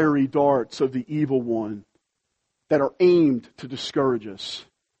fiery darts of the evil one that are aimed to discourage us.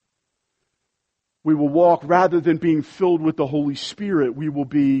 We will walk, rather than being filled with the Holy Spirit, we will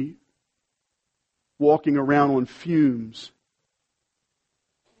be walking around on fumes.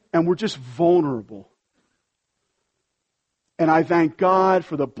 And we're just vulnerable. And I thank God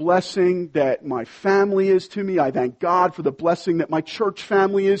for the blessing that my family is to me. I thank God for the blessing that my church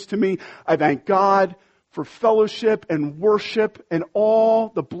family is to me. I thank God for fellowship and worship and all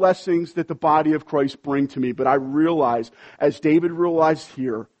the blessings that the body of Christ bring to me. But I realize, as David realized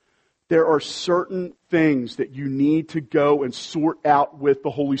here, there are certain things that you need to go and sort out with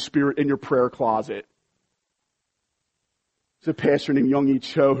the Holy Spirit in your prayer closet. There's a pastor named Young E.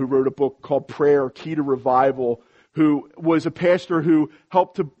 Cho who wrote a book called Prayer, Key to Revival, who was a pastor who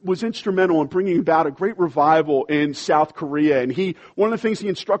was instrumental in bringing about a great revival in South Korea. And one of the things he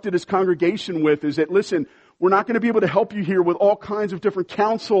instructed his congregation with is that, listen, we're not going to be able to help you here with all kinds of different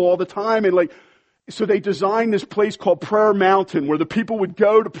counsel all the time. And so they designed this place called Prayer Mountain, where the people would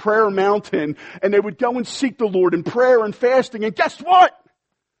go to Prayer Mountain and they would go and seek the Lord in prayer and fasting. And guess what?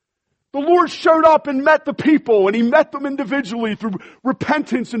 The Lord showed up and met the people, and He met them individually through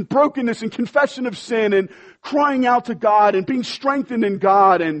repentance and brokenness and confession of sin and crying out to God and being strengthened in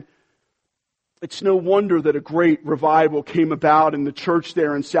God. And it's no wonder that a great revival came about in the church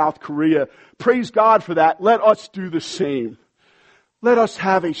there in South Korea. Praise God for that. Let us do the same. Let us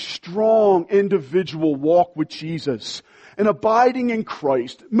have a strong individual walk with Jesus and abiding in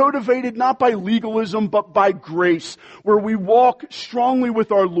Christ, motivated not by legalism but by grace, where we walk strongly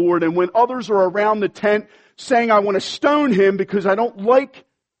with our Lord. And when others are around the tent saying, I want to stone him because I don't like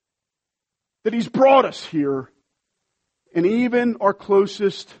that he's brought us here, and even our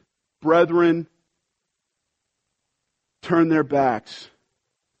closest brethren turn their backs,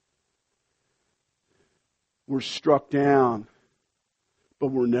 we're struck down, but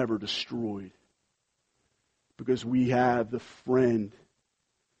we're never destroyed. Because we have the friend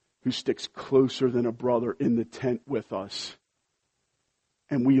who sticks closer than a brother in the tent with us.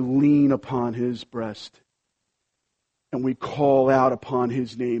 And we lean upon his breast. And we call out upon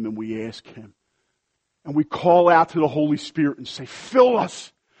his name and we ask him. And we call out to the Holy Spirit and say, fill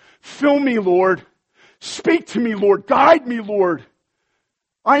us. Fill me, Lord. Speak to me, Lord. Guide me, Lord.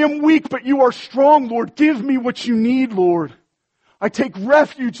 I am weak, but you are strong, Lord. Give me what you need, Lord. I take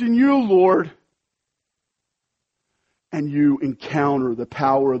refuge in you, Lord. And you encounter the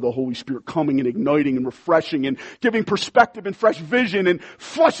power of the Holy Spirit coming and igniting and refreshing and giving perspective and fresh vision and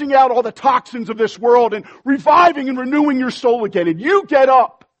flushing out all the toxins of this world and reviving and renewing your soul again. And you get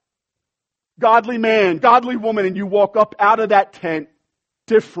up, godly man, godly woman, and you walk up out of that tent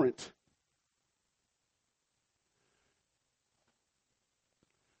different.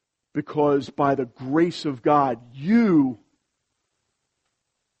 Because by the grace of God,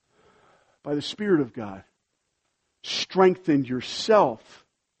 by the Spirit of God, strengthened yourself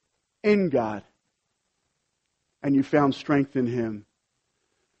in God, and you found strength in Him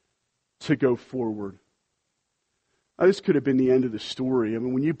to go forward. Now, this could have been the end of the story. I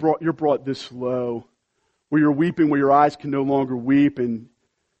mean, when you're brought this low, where you're weeping, where your eyes can no longer weep, and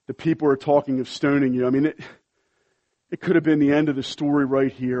the people are talking of stoning you. I mean, it could have been the end of the story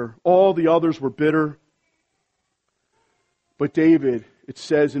right here. All the others were bitter. But David, it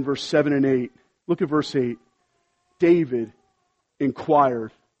says in verse 7 and 8, look at verse 8. David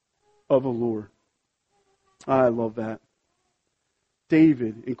inquired of the Lord. I love that.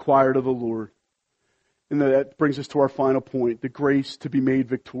 David inquired of the Lord. And that brings us to our final point, the grace to be made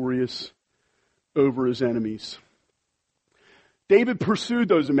victorious over his enemies. David pursued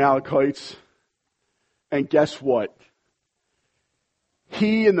those Amalekites, and guess what?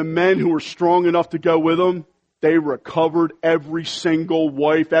 He and the men who were strong enough to go with him, they recovered every single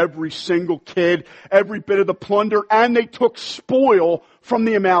wife, every single kid, every bit of the plunder, and they took spoil from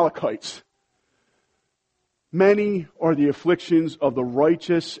the Amalekites. Many are the afflictions of the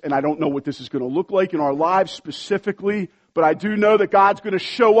righteous, and I don't know what this is going to look like in our lives specifically, but I do know that God's going to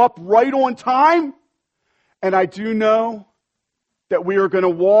show up right on time, and I do know that we are going to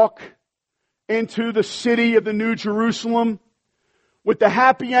walk into the city of the New Jerusalem with the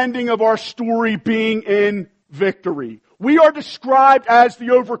happy ending of our story being in victory. We are described as the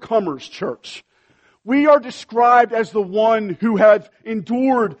overcomers, church. We are described as the one who have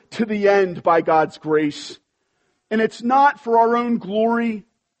endured to the end by God's grace. And it's not for our own glory.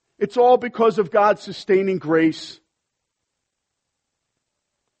 It's all because of God's sustaining grace.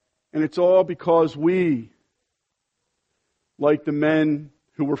 And it's all because we, like the men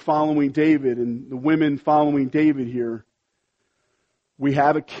who were following David and the women following David here, we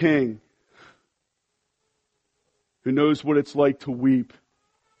have a king who knows what it's like to weep,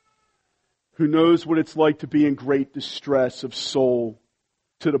 who knows what it's like to be in great distress of soul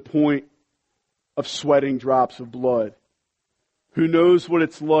to the point of sweating drops of blood, who knows what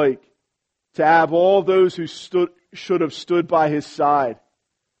it's like to have all those who should have stood by his side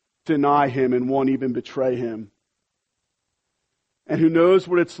deny him and one even betray him. and who knows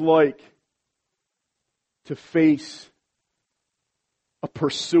what it's like to face a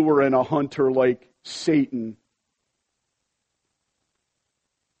pursuer and a hunter like Satan,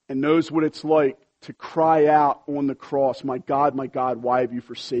 and knows what it's like to cry out on the cross, my God, why have you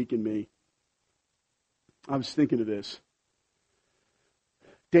forsaken me? I was thinking of this.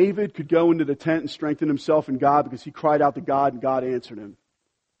 David could go into the tent and strengthen himself in God because he cried out to God and God answered him.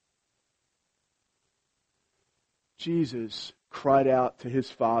 Jesus cried out to his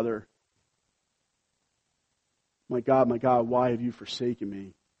Father, my God, why have you forsaken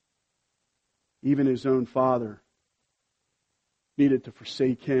me? Even his own Father needed to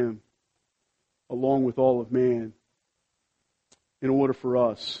forsake him along with all of man in order for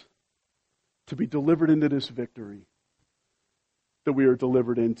us to be delivered into this victory that we are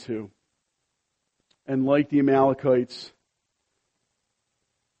delivered into. And like the Amalekites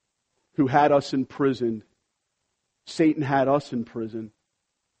who had us imprisoned, Satan had us in prison.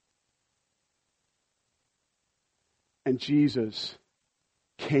 And Jesus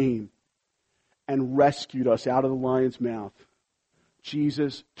came and rescued us out of the lion's mouth.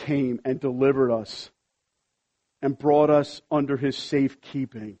 Jesus came and delivered us and brought us under his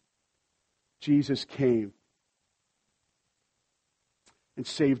safekeeping. Jesus came and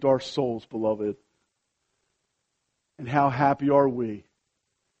saved our souls, beloved. And how happy are we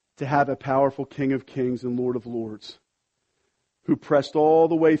to have a powerful King of Kings and Lord of Lords who pressed all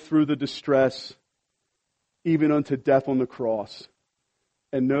the way through the distress, even unto death on the cross,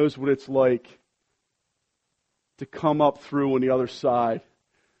 and knows what it's like to come up through on the other side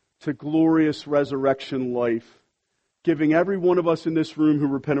to glorious resurrection life, giving every one of us in this room who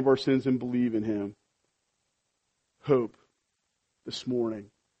repent of our sins and believe in him hope this morning.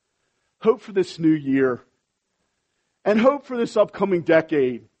 Hope for this new year. And hope for this upcoming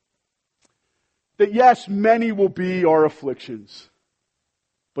decade. That yes, many will be our afflictions.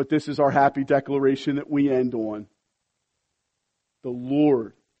 But this is our happy declaration that we end on. The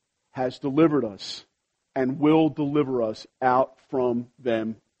Lord has delivered us and will deliver us out from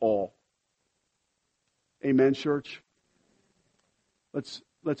them all. Amen, church? Let's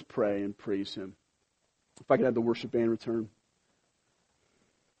pray and praise him. If I could have the worship band return.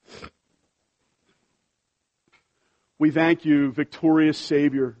 We thank you, victorious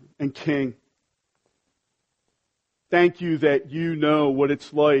Savior and King. Thank you that you know what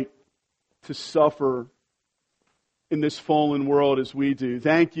it's like to suffer in this fallen world as we do.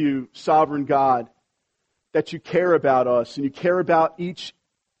 Thank you, sovereign God, that you care about us and you care about each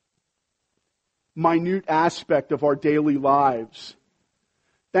minute aspect of our daily lives.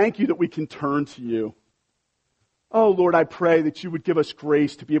 Thank you that we can turn to you. Oh, Lord, I pray that you would give us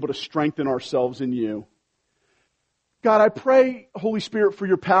grace to be able to strengthen ourselves in you. God, I pray, Holy Spirit, for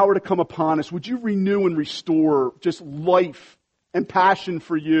your power to come upon us. Would you renew and restore just life and passion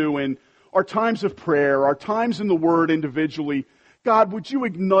for you and our times of prayer, our times in the Word individually. God, would you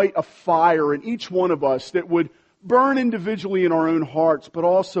ignite a fire in each one of us that would burn individually in our own hearts, but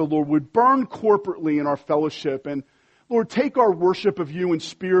also, Lord, would burn corporately in our fellowship. And Lord, take our worship of you in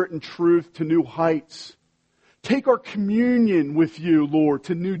spirit and truth to new heights. Take our communion with you, Lord,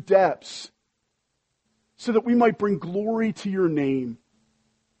 to new depths, so that we might bring glory to your name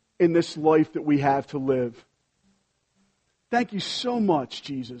in this life that we have to live. Thank you so much,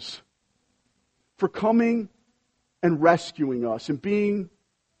 Jesus, for coming and rescuing us and being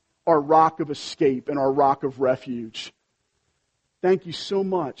our rock of escape and our rock of refuge. Thank you so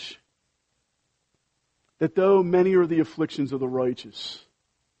much that though many are the afflictions of the righteous,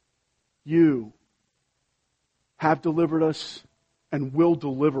 you have delivered us and will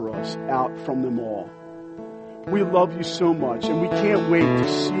deliver us out from them all. We love you so much, and we can't wait to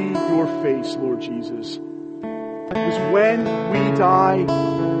see your face, Lord Jesus. Because when we die,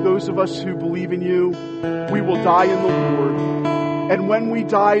 those of us who believe in you, we will die in the Lord. And when we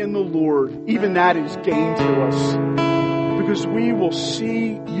die in the Lord, even that is gain to us. Because we will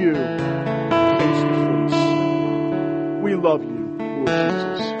see you face to face. We love you, Lord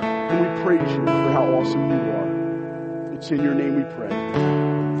Jesus. And we praise you for how awesome you are. It's in your name we pray.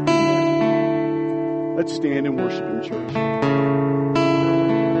 Amen. Let's stand and worship in church.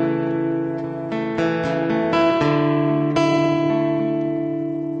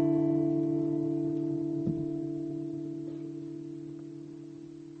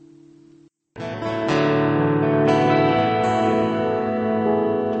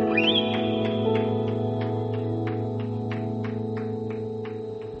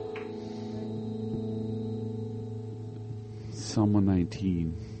 Psalm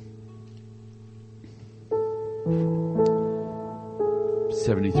 119,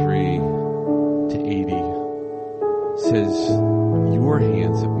 73 to 80 says, your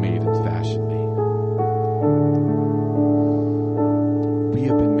hands have made and fashioned me. We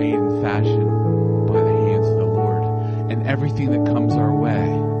have been made and fashioned by the hands of the Lord, and everything that comes our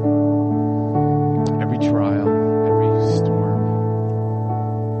way, every trial, every storm,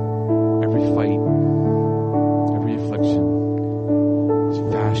 every fight, every affliction is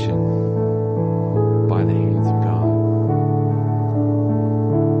fashioned by the hands of God.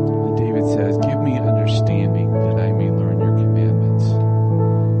 And David says, give me understanding that I may learn your commandments.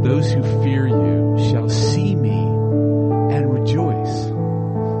 Those who fear you shall see me and rejoice,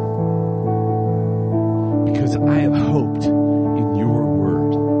 because I have hoped in your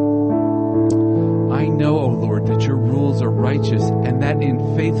word. I know, O Lord, that your rules are righteous, and that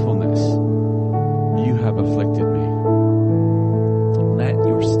in faithfulness you have afflicted me. Let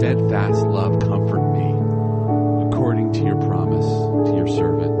your steadfast love comfort me, according to your promise to your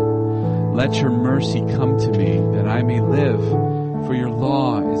servant. Let your mercy come to me, that I may live, for your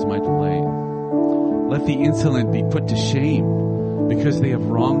law is my delight. Let the insolent be put to shame, because they have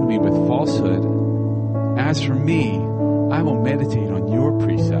wronged me with falsehood. As for me, I will meditate on your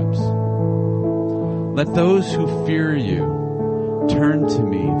precepts. Let those who fear you turn to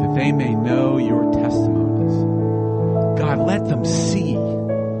me, that they may know your testimonies. God, let them see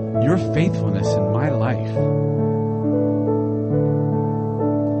your faithfulness in my life,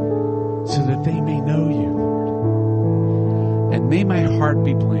 so that they may know you, Lord. And may my heart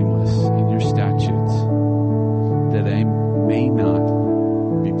be blameless in your statutes, that I may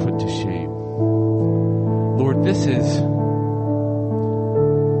not be put to shame. Lord, this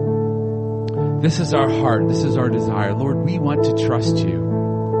is our heart. This is our desire. Lord, we want to trust you.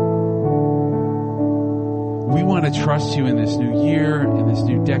 We want to trust you in this new year, in this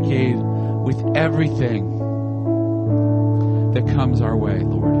new decade, with everything that comes our way,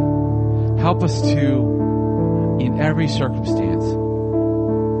 Lord. Help us to, in every circumstance,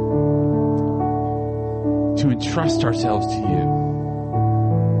 to entrust ourselves to you,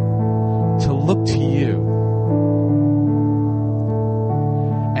 to look to you,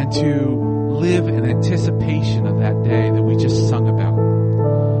 and to live in anticipation of that day that we just sung about.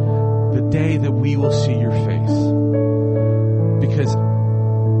 The day that we will see your face. Because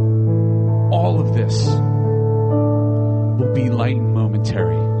all of this will be light and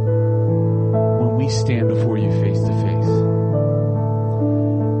momentary when we stand before you face to face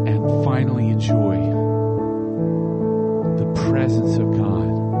and finally enjoy the presence of God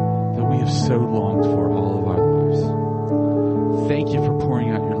that we have so longed for all of our lives. Thank you for pouring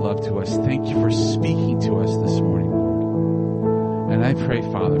out your love to us. Thank you for speaking to us this morning, Lord. And I pray,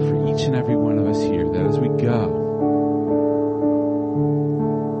 Father, for each and every one of us here, that as we go,